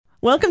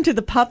Welcome to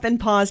the Pup and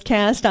Paws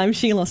Cast. I'm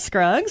Sheila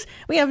Scruggs.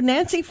 We have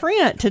Nancy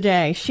Friant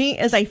today. She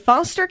is a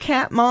foster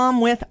cat mom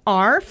with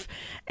ARF,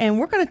 and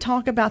we're going to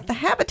talk about the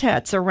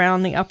habitats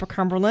around the Upper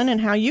Cumberland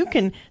and how you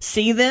can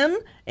see them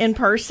in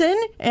person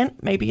and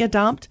maybe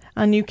adopt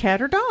a new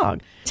cat or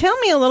dog. Tell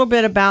me a little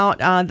bit about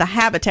the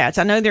habitats.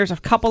 I know there's a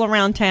couple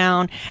around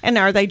town, and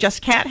are they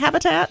just cat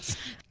habitats?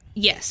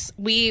 Yes,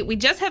 we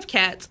just have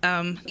cats.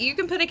 You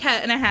can put a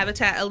cat in a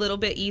habitat a little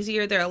bit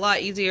easier. They're a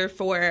lot easier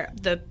for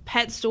the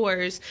pet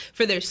stores,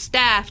 for their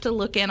staff to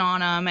look in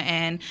on them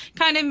and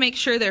kind of make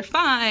sure they're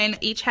fine.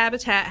 Each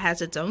habitat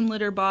has its own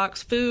litter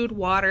box, food,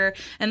 water,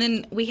 and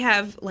then we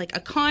have like a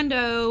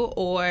condo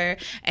or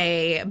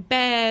a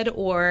bed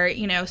or,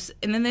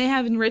 and then they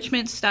have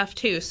enrichment stuff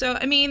too. So,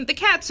 I mean, the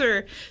cats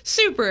are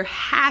super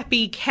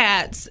happy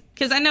cats.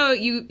 Because I know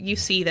you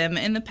see them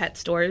in the pet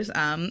stores.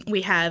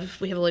 We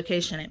have a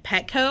location at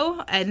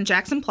Petco in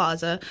Jackson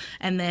Plaza,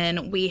 and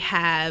then we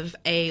have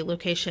a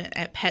location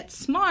at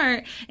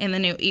PetSmart in the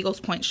new Eagles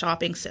Point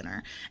Shopping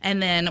Center.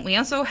 And then we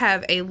also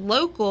have a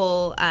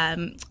local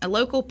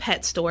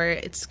pet store.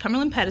 It's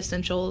Cumberland Pet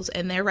Essentials,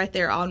 and they're right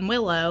there on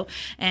Willow.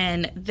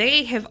 And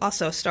they have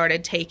also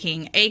started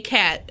taking a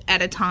cat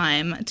at a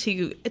time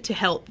to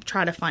help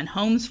try to find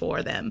homes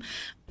for them.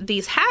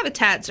 These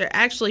habitats are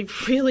actually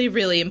really,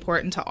 really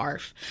important to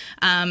ARF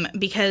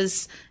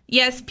because,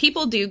 yes,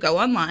 people do go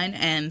online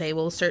and they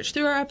will search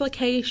through our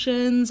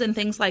applications and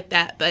things like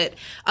that. But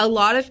a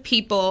lot of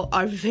people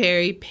are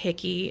very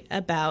picky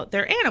about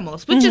their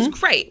animals, which is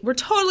great. We're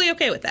totally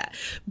okay with that.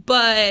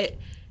 But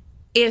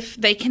if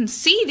they can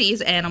see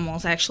these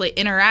animals actually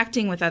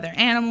interacting with other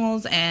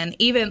animals, and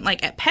even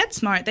like at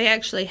PetSmart, they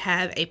actually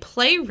have a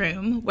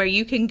playroom where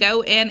you can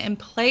go in and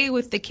play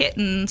with the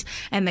kittens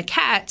and the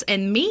cats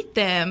and meet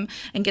them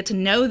and get to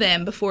know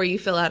them before you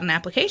fill out an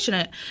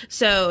application.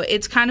 So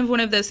it's kind of one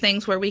of those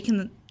things where we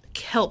can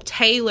help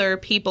tailor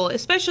people,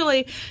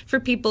 especially for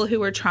people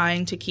who are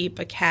trying to keep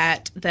a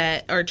cat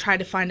or try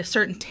to find a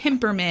certain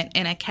temperament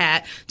in a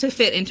cat to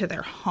fit into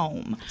their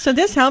home. So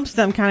this helps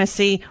them kind of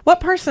see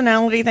what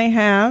personality they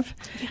have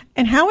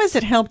and how has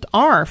it helped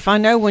ARF? I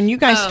know when you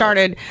guys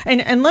started,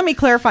 and let me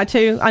clarify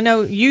too, I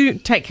know you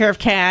take care of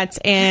cats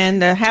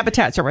and the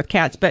habitats are with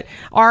cats, but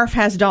ARF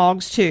has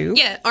dogs too.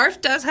 Yeah,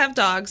 ARF does have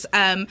dogs,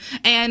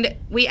 and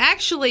we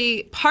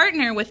actually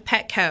partner with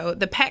Petco.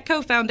 The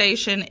Petco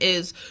Foundation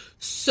is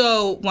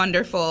so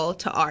wonderful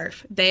to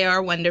ARF. They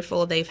are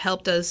wonderful. They've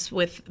helped us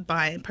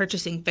by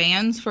purchasing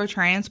vans for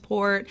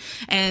transport,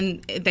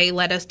 and they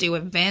let us do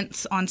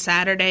events on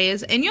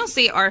Saturdays. And you'll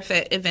see ARF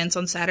at events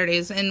on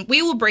Saturdays, and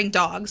we will bring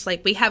dogs.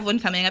 Like we have one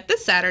coming up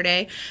this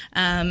Saturday,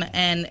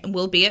 and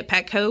we'll be at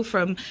Petco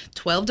from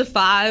 12 to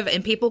 5,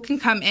 and people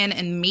can come in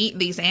and meet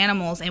these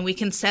animals, and we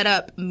can set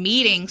up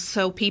meetings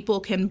so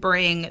people can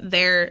bring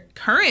their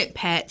current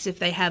pets, if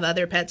they have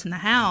other pets in the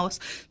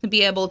house, to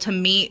be able to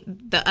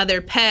meet the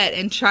other pet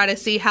and try to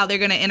see how they're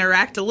going to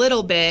interact a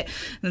little bit.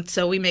 And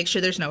so we make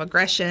sure there's no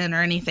aggression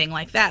or anything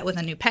like that with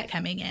a new pet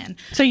coming in.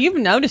 So you've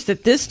noticed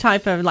that this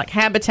type of like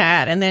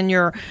habitat, and then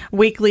your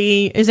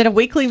weekly, is it a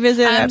weekly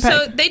visit?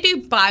 So they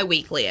do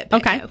bi-weekly at Petco.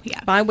 Okay.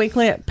 Yeah.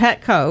 Bi-weekly at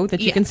Petco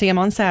that you can see them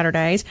on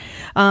Saturdays.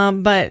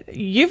 But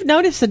you've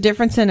noticed a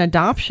difference in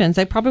adoptions.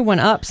 They probably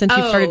went up since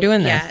you started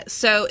doing this. Yeah.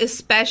 So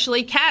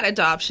especially cat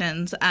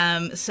adoptions.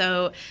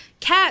 So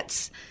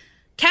cats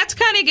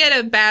kind of get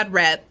a bad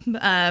rep.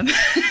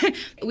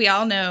 We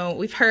all know,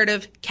 we've heard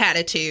of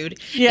catitude.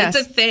 Yes.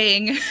 It's a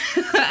thing.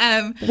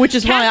 Which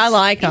is why I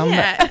like them.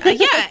 Yeah,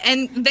 yeah,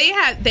 and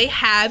they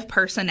have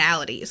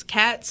personalities.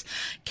 Cats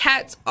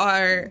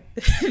are,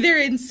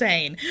 they're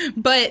insane,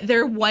 but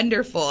they're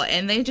wonderful,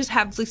 and they just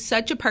have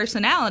such a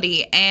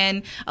personality.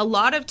 And a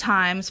lot of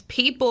times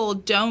people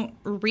don't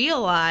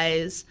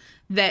realize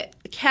that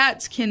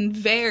cats can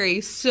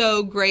vary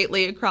so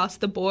greatly across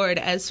the board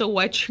as to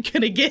what you're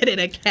going to get in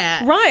a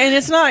cat. Right, and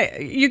it's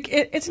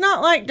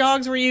not like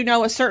dogs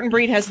where a certain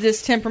breed has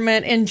this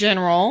temperament in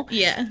general.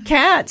 Yeah.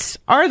 Cats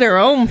are their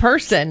own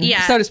person,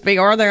 so to speak,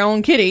 or their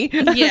own kitty.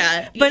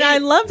 Yeah. But I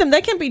love them.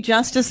 They can be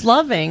just as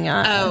loving.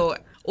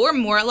 Or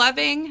more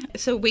loving.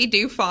 So we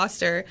do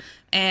foster,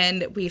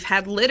 and we've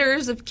had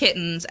litters of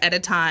kittens at a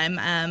time.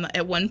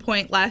 At one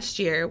point last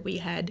year, we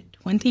had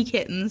 20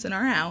 kittens in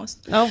our house.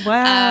 Oh,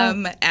 wow.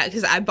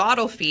 Because I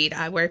bottle feed.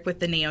 I work with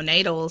the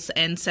neonatals.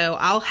 And so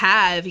I'll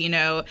have,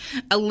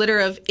 a litter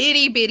of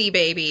itty bitty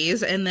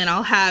babies. And then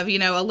I'll have,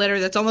 a litter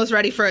that's almost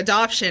ready for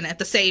adoption at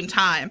the same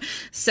time.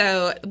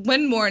 So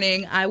one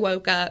morning I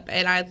woke up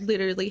and I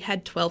literally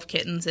had 12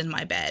 kittens in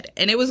my bed.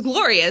 And it was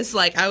glorious.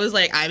 Like, I was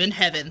like, I'm in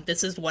heaven.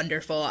 This is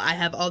wonderful. I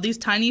have all these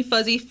tiny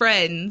fuzzy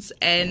friends.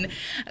 And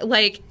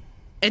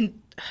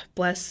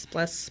bless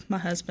my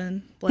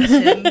husband. Bless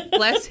him.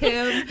 Bless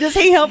him. Does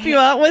he help you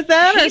out with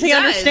that? Or does he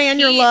understand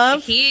your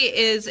love?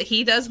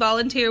 He does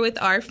volunteer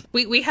with ARF.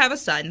 We have a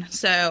son,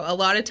 so a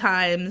lot of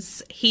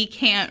times he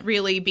can't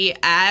really be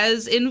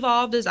as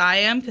involved as I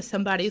am because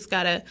somebody's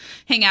got to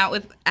hang out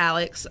with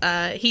Alex.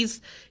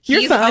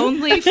 You're He's fine.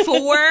 only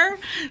 4,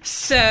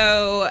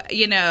 so,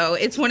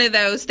 it's one of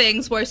those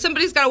things where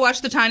somebody's got to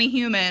watch the tiny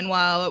human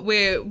while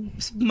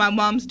my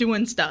mom's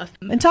doing stuff.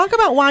 And talk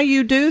about why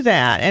you do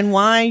that and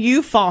why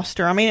you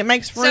foster. I mean, it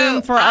makes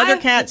room for other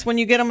cats when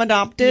you get them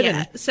adopted.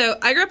 Yeah, so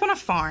I grew up on a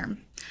farm,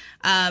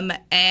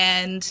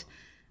 and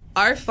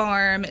our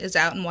farm is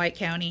out in White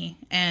County,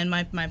 and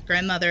my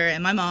grandmother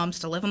and my mom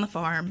still live on the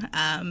farm.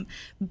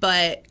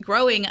 But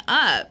growing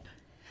up,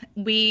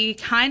 we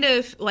kind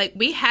of,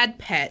 we had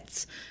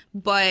pets,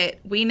 but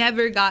we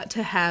never got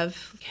to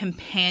have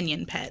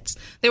companion pets.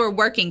 They were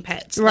working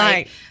pets.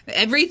 Right.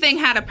 Everything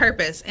had a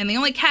purpose, and the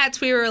only cats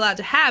we were allowed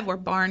to have were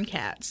barn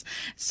cats.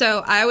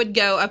 So I would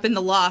go up in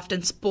the loft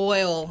and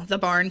spoil the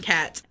barn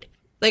cats.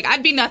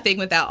 I'd be nothing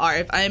without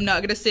Arf. I am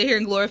not going to sit here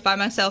and glorify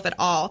myself at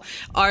all.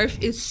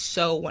 Arf is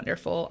so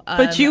wonderful.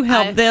 But you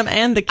help them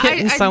and the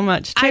kittens so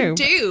much, too. I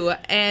do.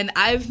 And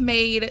I've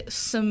made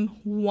some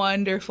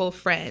wonderful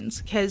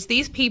friends because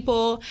these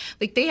people,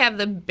 they have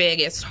the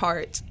biggest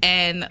hearts.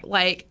 And,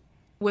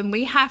 when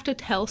we have to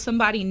tell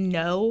somebody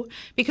no,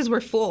 because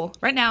we're full.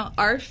 Right now,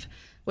 Arf...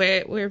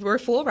 We're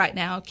full right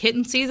now.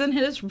 Kitten season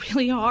hit us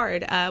really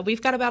hard.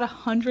 We've got about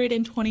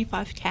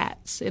 125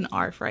 cats in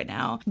ARF right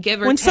now, give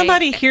or take. When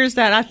somebody hears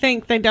that, I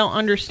think they don't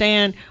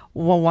understand,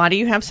 well, why do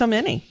you have so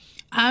many?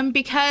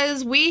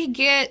 Because we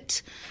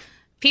get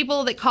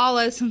people that call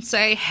us and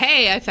say,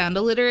 hey, I found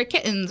a litter of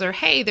kittens, or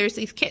hey, there's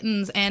these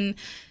kittens. And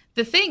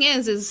the thing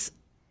is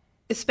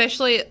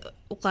especially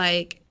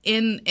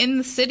in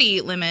the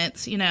city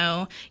limits, you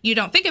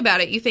don't think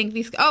about it. You think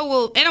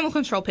animal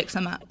control picks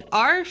them up.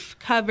 ARF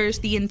covers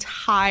the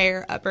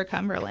entire Upper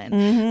Cumberland.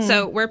 Mm-hmm.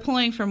 So we're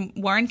pulling from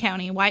Warren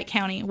County, White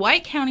County.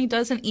 White County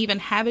doesn't even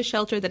have a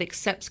shelter that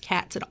accepts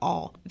cats at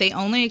all. They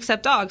only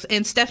accept dogs.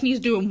 And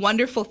Stephanie's doing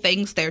wonderful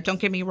things there. Don't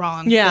get me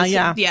wrong.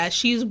 Yeah,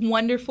 she's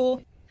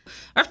wonderful.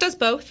 ARF does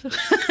both.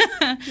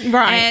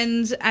 Right.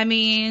 And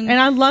and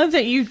I love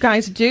that you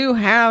guys do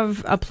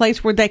have a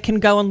place where they can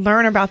go and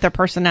learn about their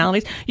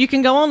personalities. You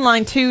can go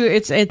online too.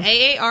 It's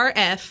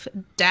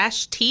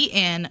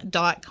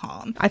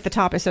AARF-TN.com. At the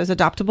top it says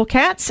adoptable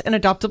cats and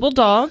adoptable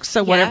dogs,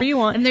 so whatever you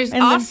want. And there's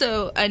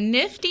also a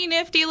nifty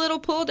little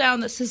pull down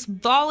that says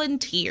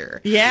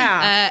volunteer.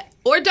 Yeah.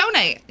 Or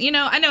donate.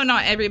 I know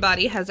not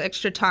everybody has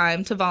extra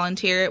time to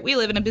volunteer. We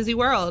live in a busy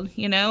world,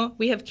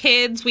 We have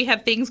kids, we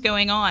have things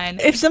going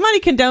on. If somebody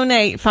can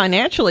donate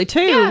financially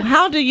too,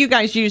 how do you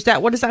guys use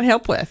that? What does that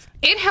help with?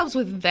 It helps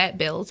with vet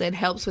bills. It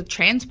helps with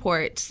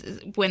transports.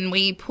 When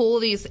we pull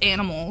these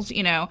animals,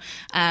 a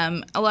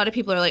lot of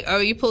people are like, oh,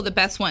 you pull the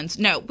best ones.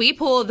 No, we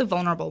pull the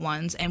vulnerable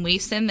ones, and we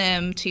send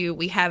them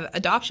we have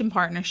adoption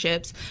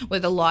partnerships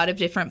with a lot of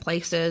different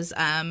places.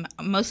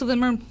 Most of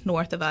them are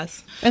north of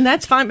us. And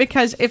that's fine,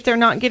 because if they're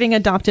not getting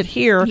adopted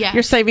here,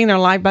 you're saving their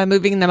life by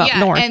moving them up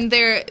north. And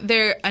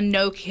they're a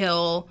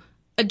no-kill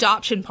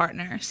adoption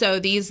partner. So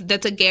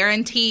that's a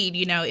guaranteed,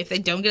 if they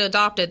don't get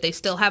adopted, they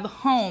still have a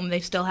home, they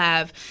still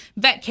have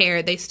vet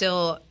care, they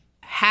still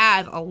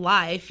have a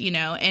life,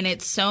 and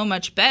it's so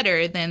much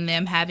better than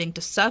them having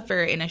to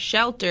suffer in a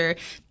shelter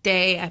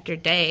day after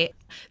day.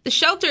 The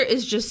shelter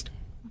is just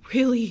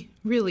really,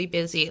 really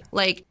busy,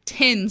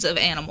 tens of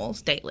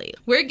animals daily.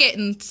 We're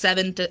getting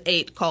 7 to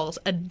 8 calls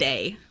a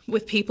day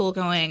with people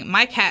going,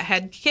 my cat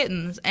had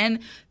kittens, and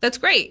that's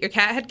great. Your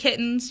cat had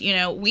kittens,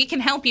 we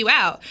can help you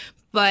out.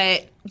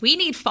 But we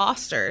need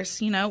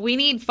fosters, we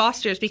need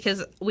fosters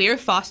because we're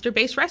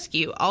foster-based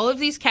rescue. All of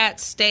these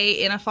cats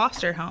stay in a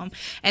foster home.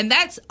 And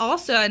that's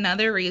also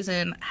another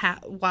reason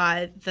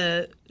why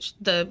the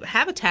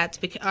habitats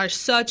are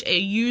such a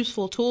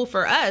useful tool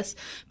for us,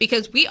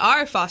 because we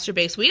are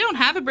foster-based. We don't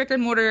have a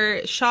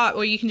brick-and-mortar shop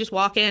where you can just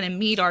walk in and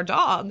meet our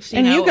dogs.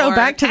 You go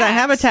back to the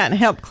habitat and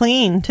help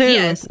clean, too.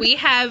 Yes, we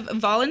have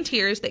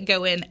volunteers that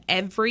go in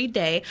every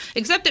day,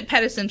 except at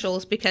Pet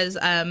Essentials because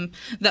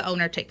the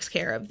owner takes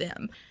care of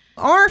them.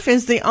 ARF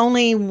is the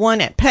only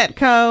one at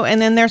Petco, and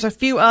then there's a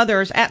few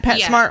others at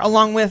PetSmart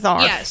along with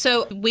ARF. Yeah,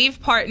 so we've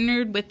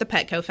partnered with the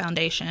Petco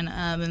Foundation,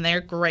 and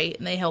they're great,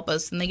 and they help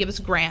us, and they give us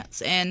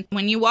grants. And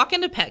when you walk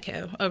into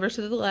Petco, over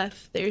to the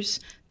left, there's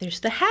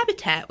the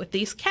habitat with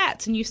these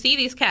cats, and you see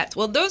these cats.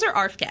 Well, those are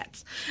ARF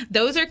cats.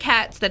 Those are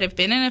cats that have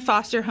been in a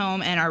foster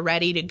home and are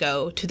ready to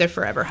go to their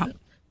forever home.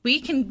 We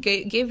can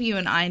give you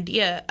an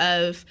idea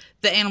of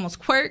the animal's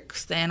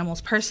quirks, the animal's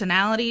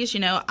personalities.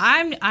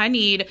 I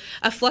need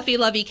a fluffy,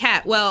 lovey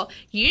cat. Well,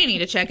 you need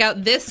to check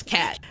out this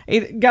cat.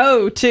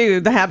 Go to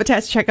the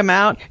habitats, check them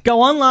out.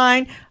 Go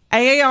online,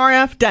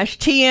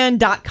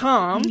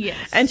 AARF-TN.com,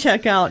 and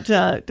check out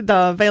the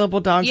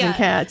available dogs and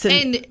cats.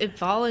 And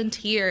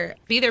volunteer.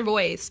 Be their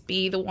voice.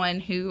 Be the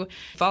one who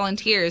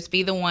volunteers.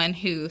 Be the one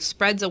who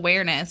spreads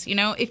awareness.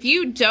 If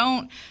you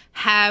don't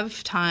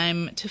have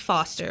time to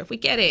foster, we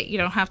get it. You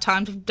don't have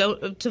time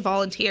to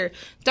volunteer.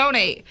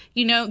 Donate.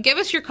 Give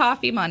us your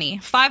coffee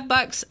money.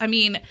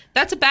 $5.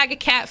 That's a bag of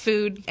cat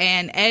food,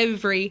 and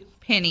every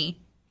penny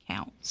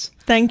counts.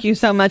 Thank you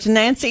so much,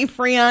 Nancy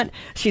Friant.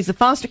 She's a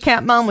foster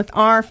cat mom with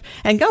ARF,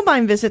 and go by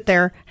and visit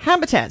their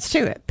habitats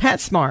too at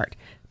PetSmart,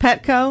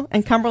 Petco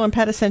and Cumberland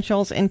Pet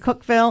Essentials in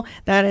Cookeville.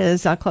 That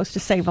is close to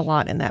Save a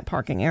Lot in that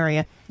parking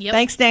area. Yep.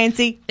 Thanks,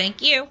 Nancy.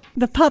 Thank you.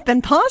 The Pup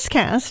and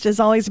Pawscast is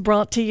always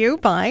brought to you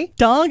by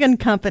Dog &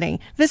 Company.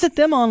 Visit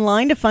them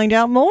online to find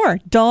out more.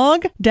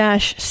 dog-co.com.